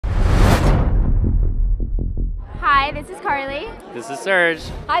Hi, this is Carly. This is Serge.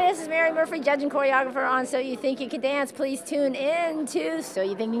 Hi, this is Mary Murphy, judge and choreographer on So You Think You Can Dance. Please tune in to So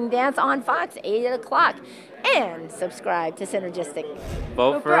You Think You Can Dance on Fox, 8 o'clock. And subscribe to Synergistic.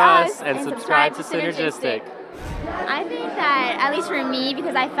 Vote for us and subscribe to Synergistic. I think that, at least for me,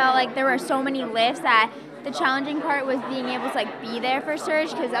 because I felt like there were so many lifts that the challenging part was being able to be there for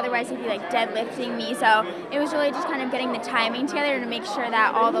Serge, because otherwise he'd be deadlifting me. So it was really just kind of getting the timing together to make sure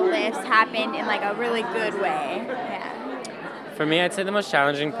that all the lifts happened in a really good way. Yeah. For me, I'd say the most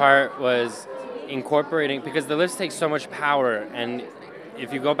challenging part was incorporating, because the lifts take so much power, and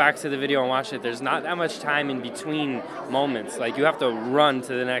if you go back to the video and watch it, there's not that much time in between moments. You have to run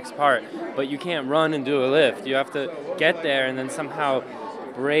to the next part, but you can't run and do a lift. You have to get there and then somehow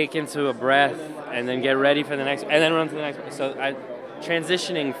break into a breath and then get ready for the next, and then run to the next. So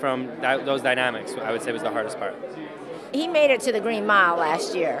transitioning from those dynamics, I would say, was the hardest part. He made it to the Green Mile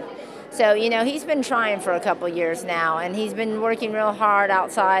last year. So, he's been trying for a couple years now, and he's been working real hard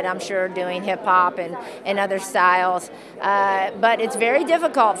outside, I'm sure, doing hip-hop and other styles. But it's very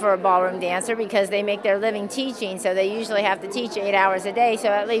difficult for a ballroom dancer because they make their living teaching, so they usually have to teach 8 hours a day, so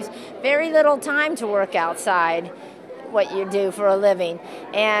that leaves very little time to work outside what you do for a living.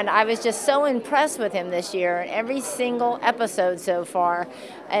 And I was just so impressed with him this year, and every single episode so far,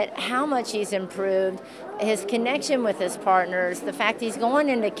 at how much he's improved, his connection with his partners, the fact he's going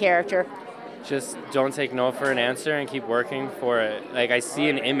into character. Just don't take no for an answer and keep working for it. I see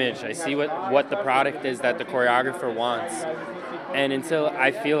an image, I see what the product is that the choreographer wants. And until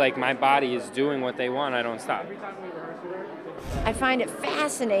I feel like my body is doing what they want, I don't stop. I find it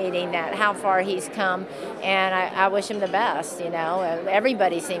fascinating that how far he's come, and I wish him the best.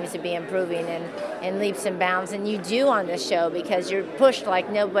 Everybody seems to be improving in leaps and bounds, and you do on this show because you're pushed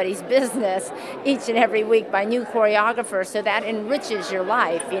like nobody's business each and every week by new choreographers, so that enriches your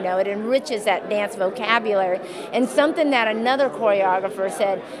life. It enriches that dance vocabulary, and something that another choreographer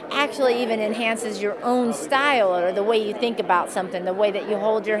said actually even enhances your own style, or the way you think about something, the way that you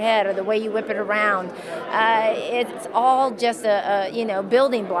hold your head, or the way you whip it around. It's all just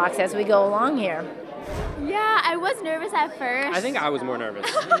building blocks as we go along here. Yeah, I was nervous at first. I think I was more nervous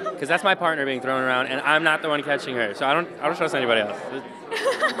because that's my partner being thrown around, and I'm not the one catching her, so I don't trust anybody else.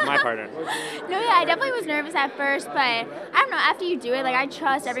 It's my partner. No, yeah, I definitely was nervous at first, but I don't know. After you do it, I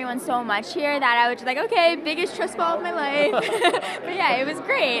trust everyone so much here that I was just okay, biggest trust fall of my life. But yeah, it was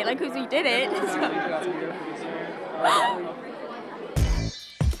great, because we did it. So.